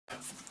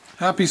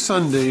Happy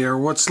Sunday, or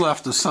what's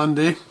left of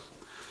Sunday.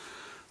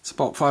 It's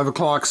about 5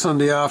 o'clock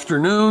Sunday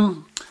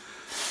afternoon.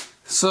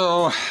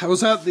 So I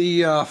was at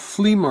the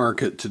flea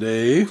market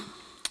today,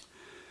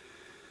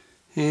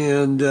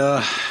 and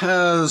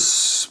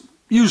as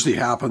usually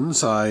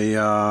happens,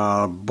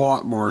 I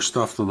bought more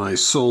stuff than I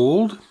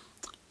sold,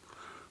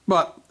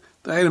 but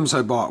the items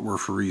I bought were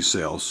for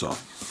resale, so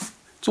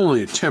it's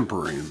only a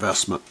temporary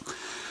investment.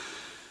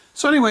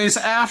 So anyways,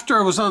 after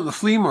I was on the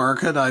flea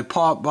market, I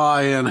popped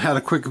by and had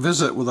a quick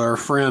visit with our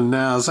friend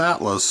Naz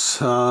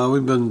Atlas.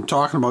 We've been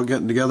talking about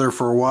getting together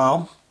for a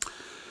while.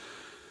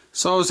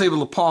 So I was able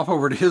to pop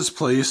over to his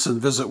place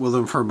and visit with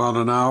him for about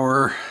an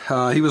hour.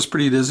 He was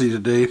pretty busy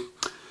today,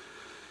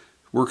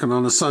 working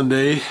on a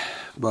Sunday,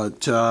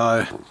 but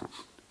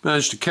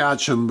managed to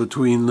catch him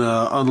between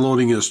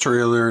unloading his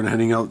trailer and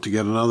heading out to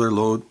get another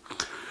load.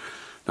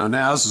 Now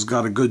Naz has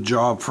got a good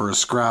job for a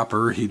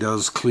scrapper. He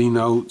does clean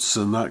outs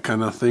and that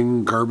kind of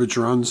thing, garbage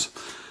runs.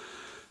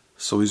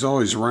 So he's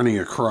always running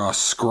across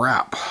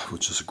scrap,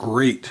 which is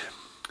great.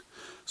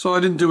 So I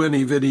didn't do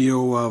any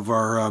video of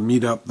our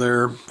meetup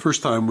there.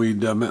 First time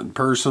we'd met in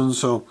person,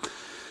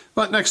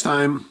 but next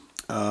time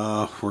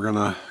we're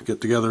gonna get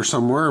together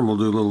somewhere and we'll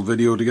do a little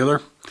video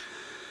together.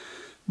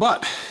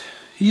 But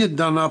he had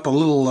done up a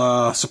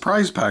little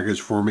surprise package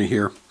for me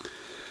here.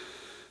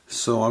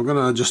 So I'm going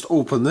to just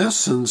open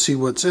this and see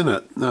what's in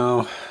it.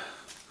 Now,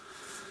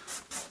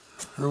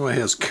 I know it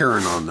has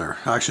Karen on there.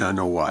 Actually, I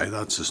know why.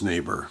 That's his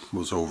neighbor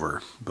was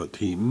over. But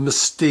he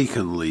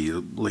mistakenly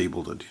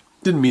labeled it.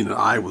 Didn't mean that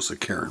I was a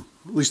Karen.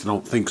 At least I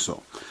don't think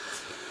so.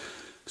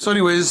 So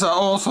anyways,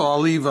 also I'll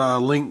leave a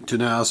link to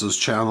Naz's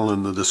channel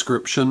in the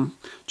description.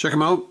 Check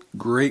him out.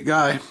 Great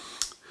guy.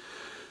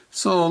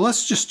 So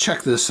let's just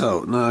check this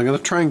out. Now I'm going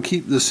to try and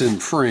keep this in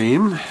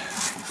frame,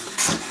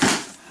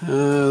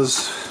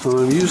 as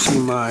I'm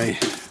using my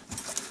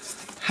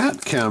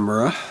hat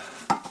camera.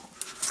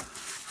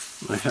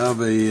 I have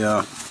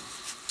a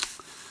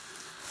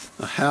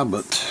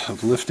habit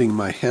of lifting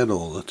my head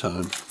all the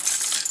time,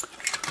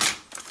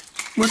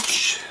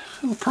 which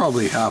will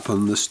probably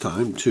happen this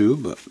time too,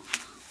 but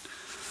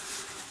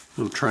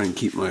I'll try and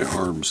keep my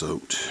arms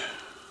out.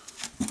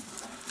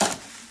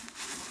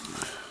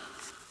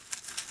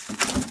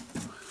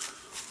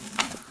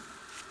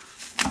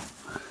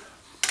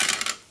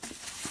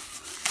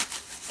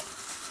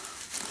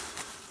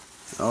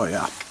 Oh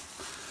yeah.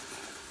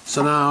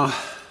 So now,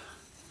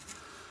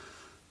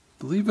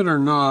 believe it or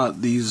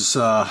not, these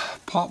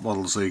pop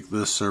bottles like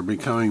this are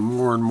becoming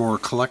more and more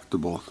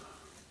collectible.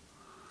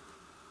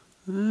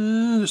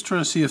 Just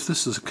trying to see if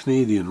this is a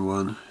Canadian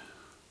one.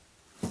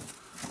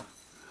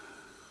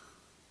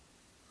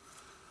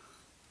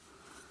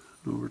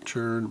 No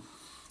return.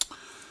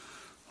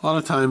 A lot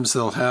of times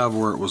they'll have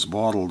where it was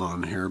bottled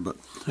on here, but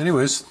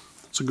anyways,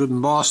 it's a good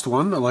embossed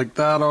one. I like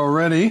that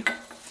already.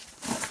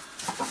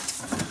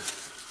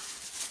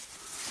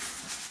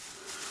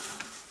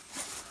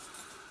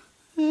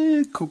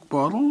 Coke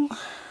bottle.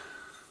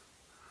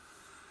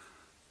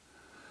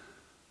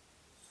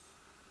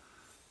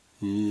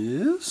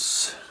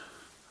 Yes.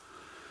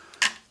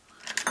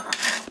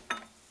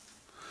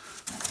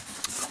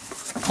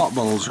 Pop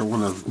bottles are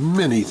one of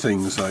many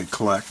things I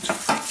collect.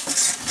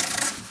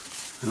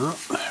 Oh,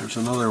 there's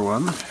another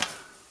one.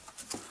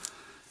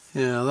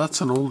 Yeah,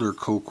 that's an older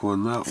Coke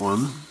one, that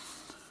one.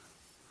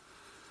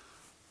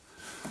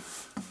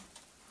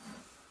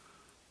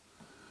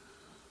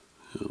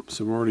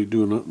 So I'm already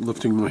doing it,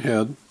 lifting my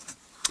head.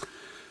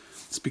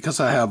 It's because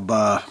I have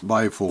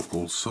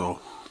bifocals, so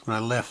when I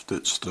lift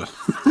it's to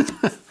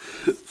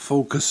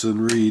focus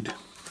and read.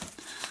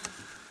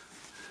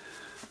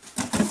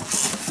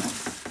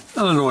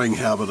 An annoying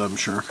habit, I'm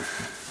sure.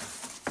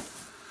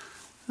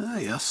 Ah,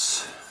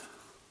 yes.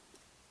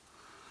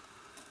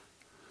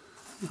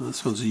 Oh,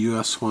 this one's a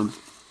US one.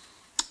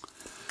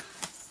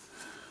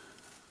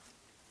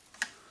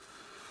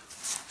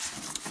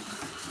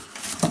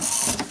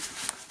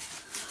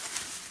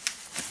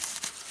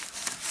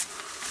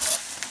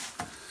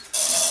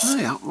 Oh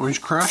yeah,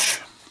 Orange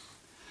Crush.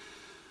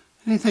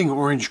 Anything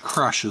Orange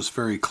Crush is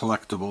very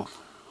collectible.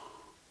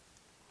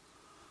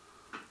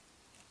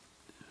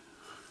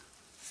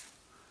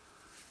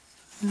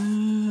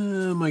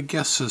 My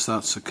guess is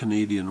that's a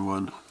Canadian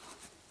one.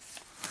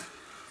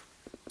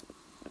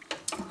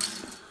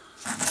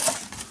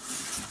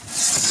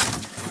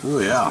 Oh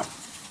yeah.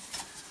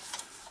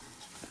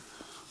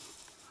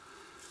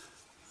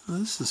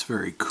 This is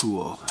very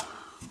cool.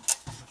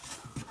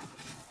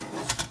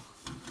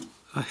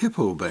 A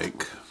Hippo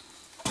Bank.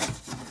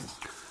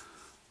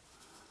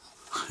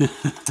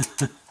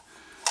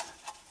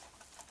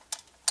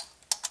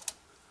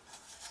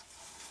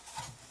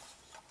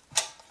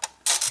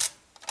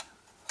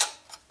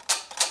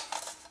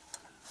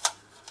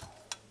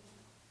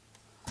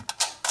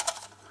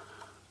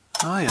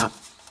 Oh yeah.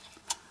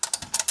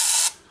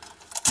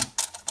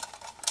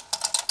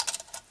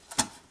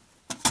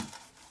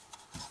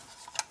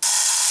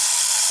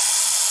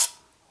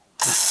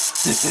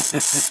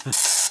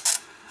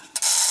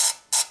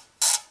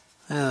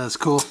 Yeah, that's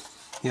cool.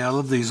 Yeah, I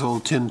love these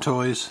old tin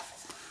toys.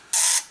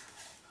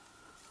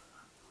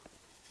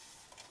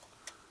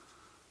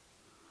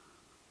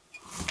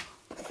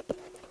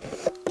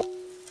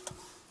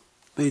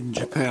 Made in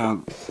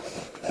Japan.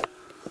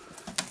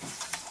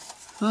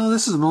 Oh,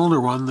 this is an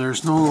older one.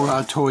 There's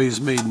no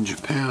toys made in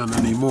Japan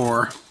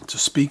anymore to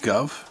speak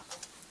of.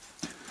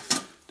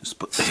 Just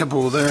put the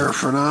hippo there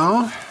for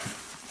now.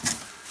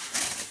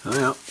 Oh,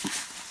 yeah,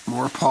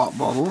 more pop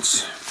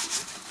bottles.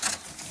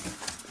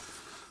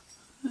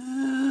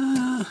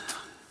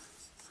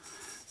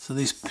 So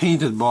these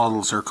painted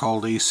bottles are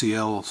called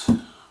ACLs.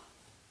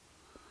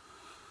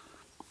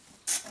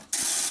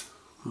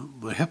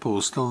 The hippo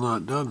is still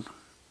not done.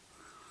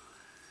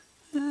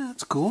 Yeah,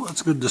 that's cool.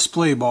 That's a good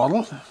display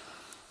bottle.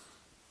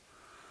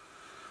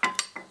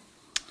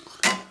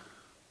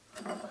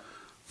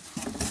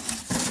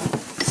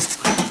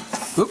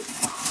 Oop.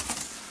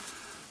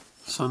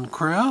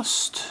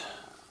 Suncrest.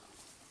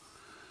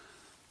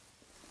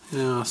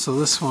 Yeah, so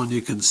this one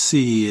you can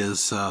see is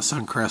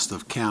Suncrest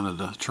of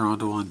Canada,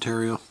 Toronto,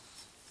 Ontario.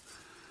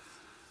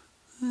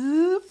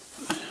 Yep.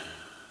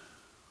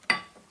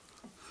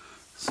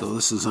 So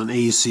this is an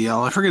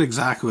ACL. I forget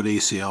exactly what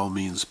ACL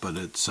means, but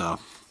it's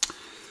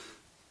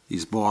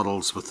these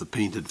bottles with the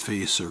painted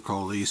face are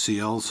called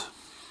ACLs.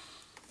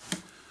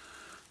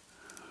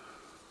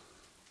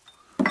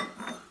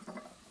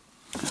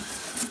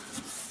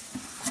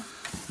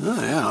 Oh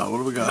yeah, what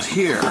do we got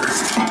here?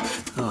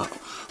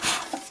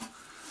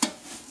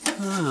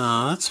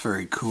 Oh, that's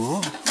very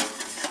cool.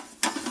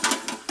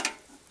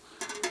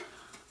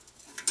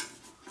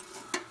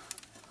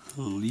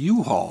 A little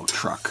U-Haul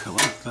truck, I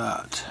like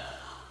that.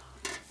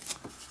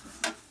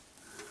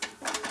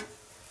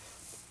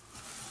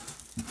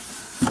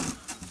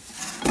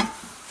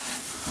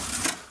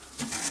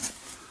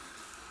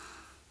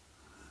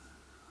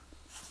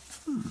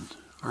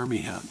 Army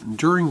hat,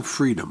 Enduring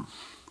Freedom.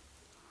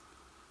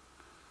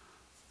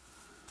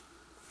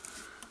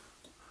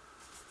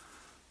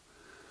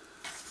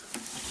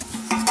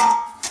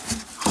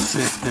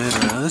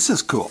 This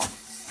is cool.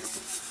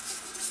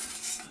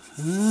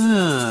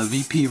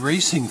 VP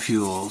Racing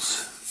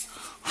Fuels.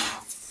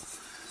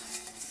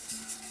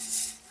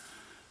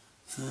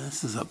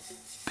 This is a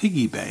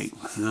piggy bank.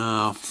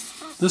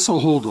 This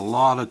will hold a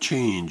lot of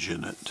change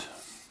in it.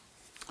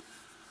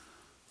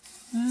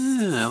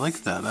 I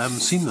like that. I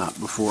haven't seen that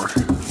before.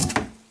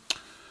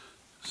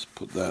 Let's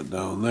put that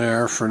down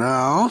there for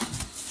now.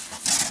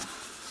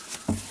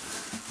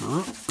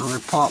 Oh, another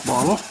pop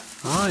bottle.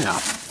 Oh yeah.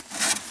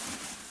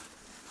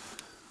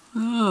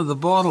 Oh, the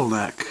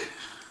bottleneck.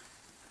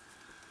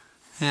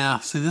 Yeah,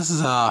 see, this is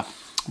a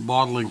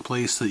bottling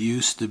place that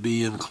used to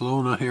be in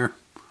Kelowna here.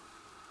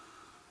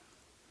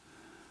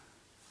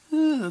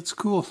 Yeah, that's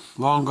cool.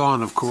 Long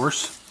gone, of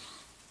course.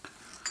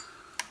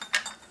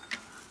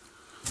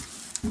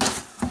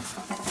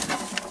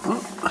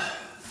 Oh.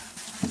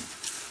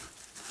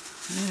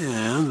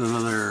 And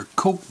another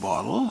Coke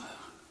bottle.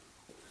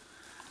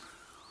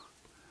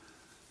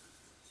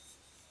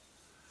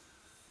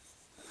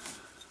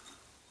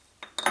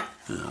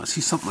 I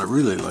see something I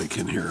really like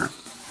in here.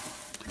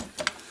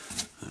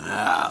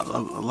 I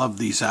love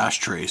these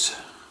ashtrays.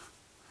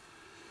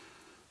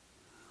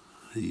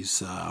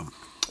 These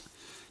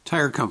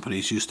tire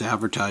companies used to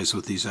advertise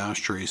with these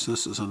ashtrays.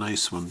 This is a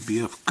nice one.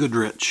 BF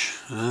Goodrich.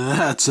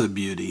 That's a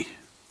beauty.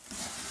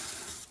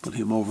 Put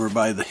him over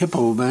by the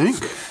Hippo Bank.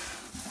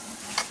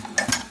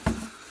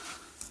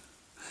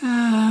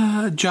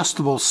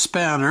 Adjustable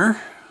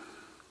spanner.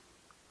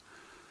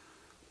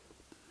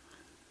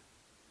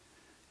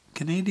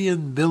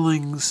 Canadian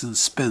Billings and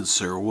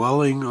Spencer,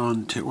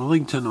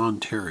 Wellington,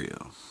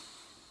 Ontario.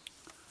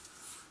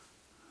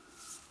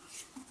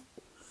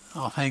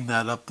 I'll hang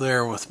that up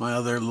there with my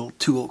other little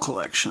tool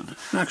collection.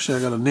 Actually,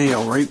 I got a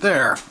nail right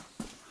there.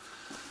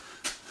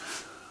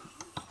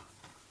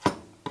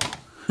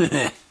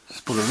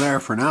 Just put it there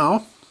for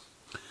now.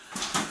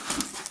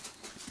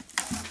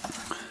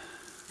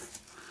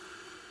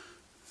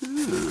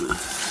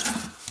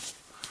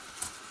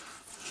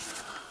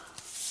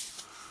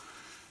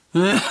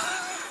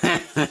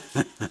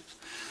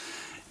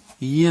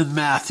 Ian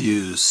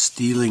Matthews,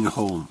 Stealing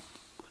Home.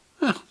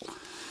 A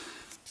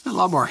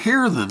lot more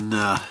hair than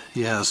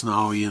he has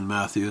now, Ian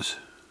Matthews.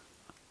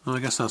 Well, I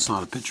guess that's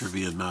not a picture of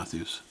Ian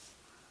Matthews.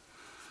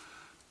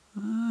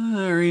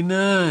 Very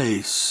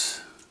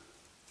nice.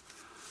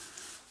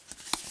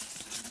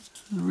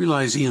 I didn't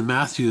realize Ian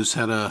Matthews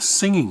had a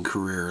singing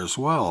career as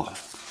well.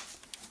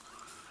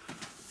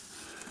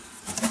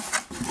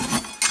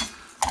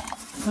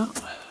 Oh.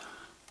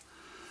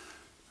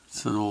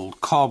 It's an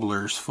old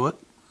cobbler's foot.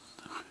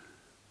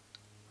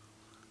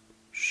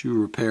 Shoe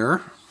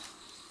repair.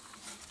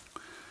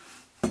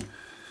 Put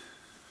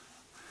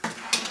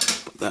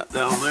that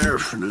down there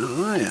for now.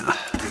 Oh, yeah.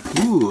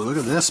 Ooh, look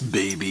at this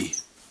baby.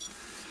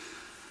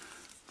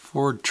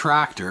 Ford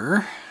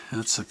tractor.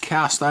 That's a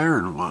cast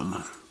iron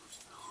one.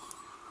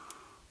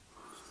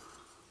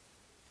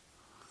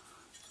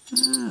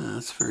 Yeah,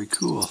 that's very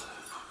cool.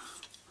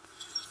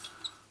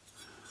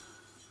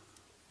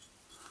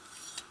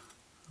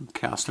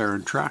 Cast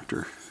iron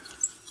tractor.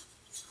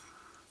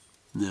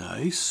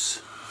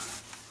 Nice.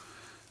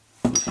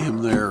 Put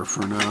him there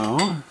for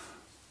now.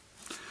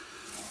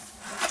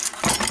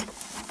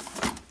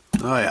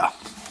 Oh yeah.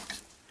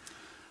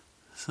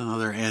 It's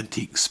another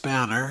antique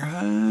spanner.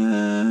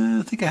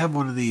 I think I have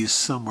one of these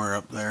somewhere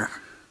up there.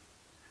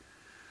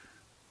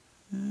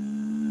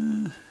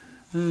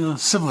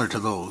 Similar to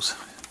those.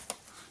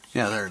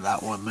 Yeah, there's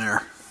that one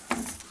there.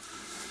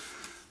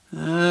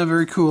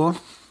 Very cool.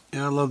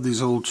 Yeah, I love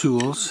these old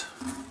tools.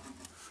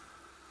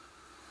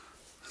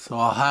 So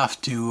I'll have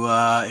to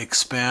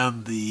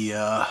expand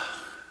the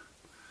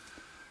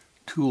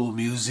tool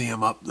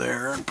museum up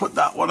there and put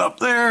that one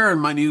up there,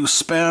 and my new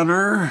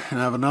spanner, and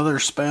have another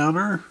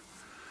spanner.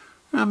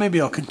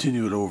 Maybe I'll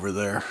continue it over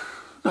there.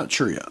 Not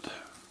sure yet.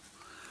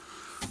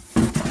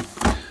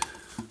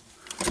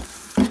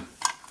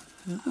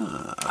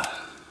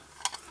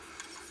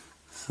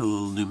 It's a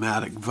little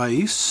pneumatic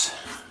vise.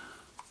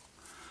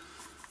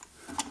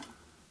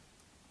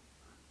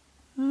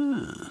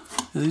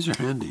 These are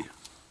handy.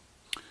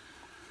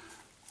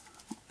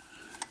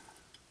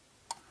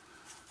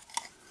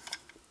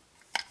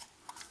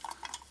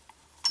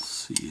 Let's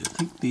see, I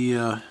think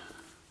the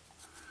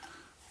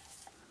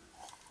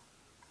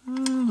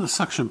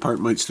suction part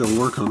might still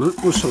work on it.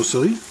 We're so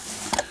silly.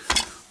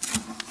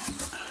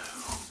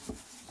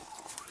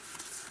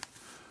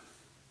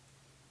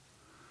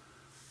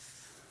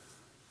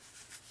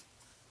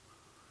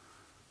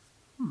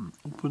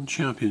 Open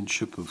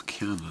Championship of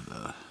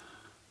Canada.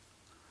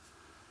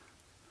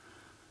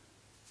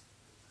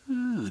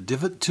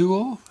 Divot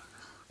tool,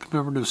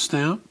 commemorative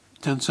stamp,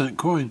 10-cent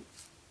coin.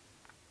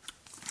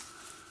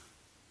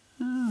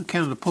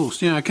 Canada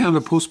Post. Yeah,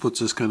 Canada Post puts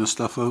this kind of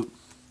stuff out.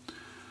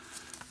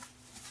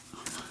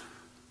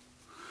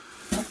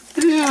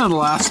 And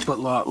last but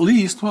not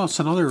least, well, it's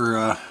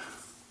another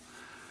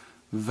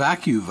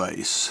vacuum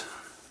vise.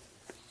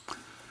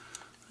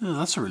 Yeah,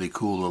 that's a really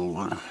cool little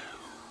one.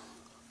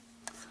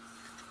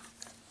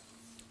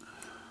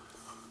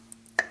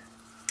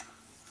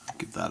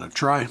 Give that a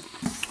try.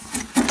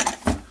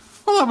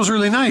 Well, that was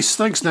really nice.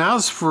 Thanks,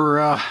 Naz,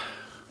 for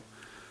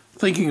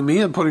thinking of me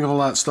and putting all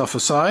that stuff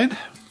aside.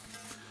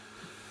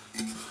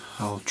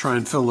 I'll try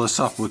and fill this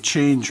up with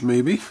change,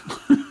 maybe.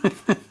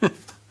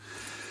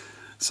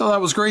 So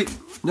that was great.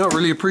 No,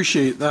 really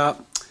appreciate that.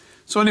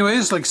 So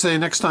anyways, like I say,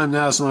 next time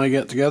Naz and I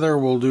get together,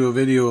 we'll do a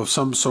video of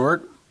some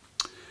sort.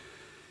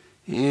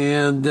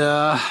 And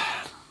got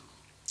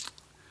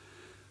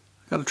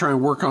to try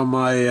and work on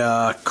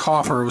my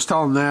copper. I was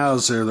telling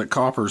Naz there that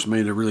copper's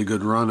made a really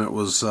good run. It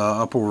was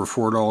up over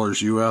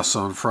 $4 US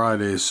on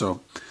Friday.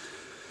 So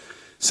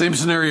same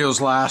scenario as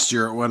last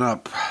year. It went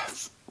up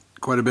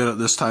quite a bit at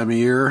this time of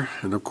year.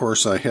 And of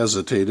course I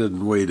hesitated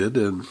and waited.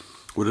 And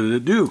what did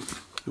it do?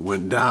 It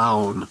went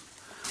down.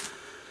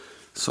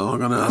 So I'm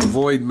going to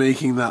avoid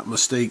making that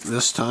mistake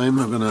this time.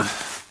 I'm going to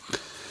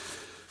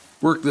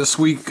work this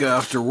week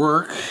after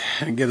work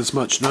and get as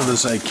much done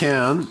as I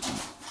can.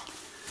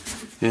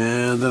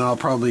 And then I'll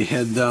probably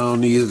head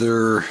down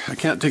either, I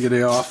can't take a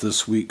day off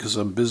this week because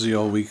I'm busy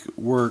all week at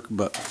work,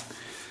 but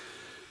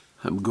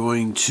I'm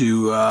going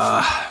to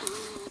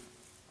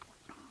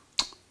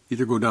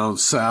either go down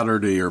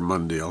Saturday or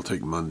Monday. I'll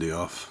take Monday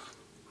off.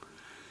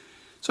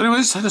 So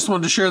anyways, I just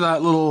wanted to share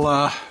that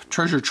little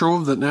treasure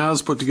trove that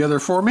Naz put together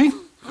for me.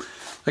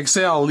 Like I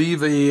say, I'll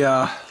leave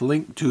a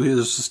link to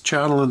his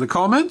channel in the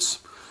comments.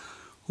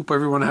 Hope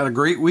everyone had a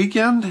great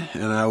weekend,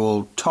 and I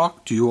will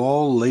talk to you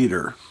all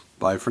later.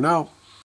 Bye for now.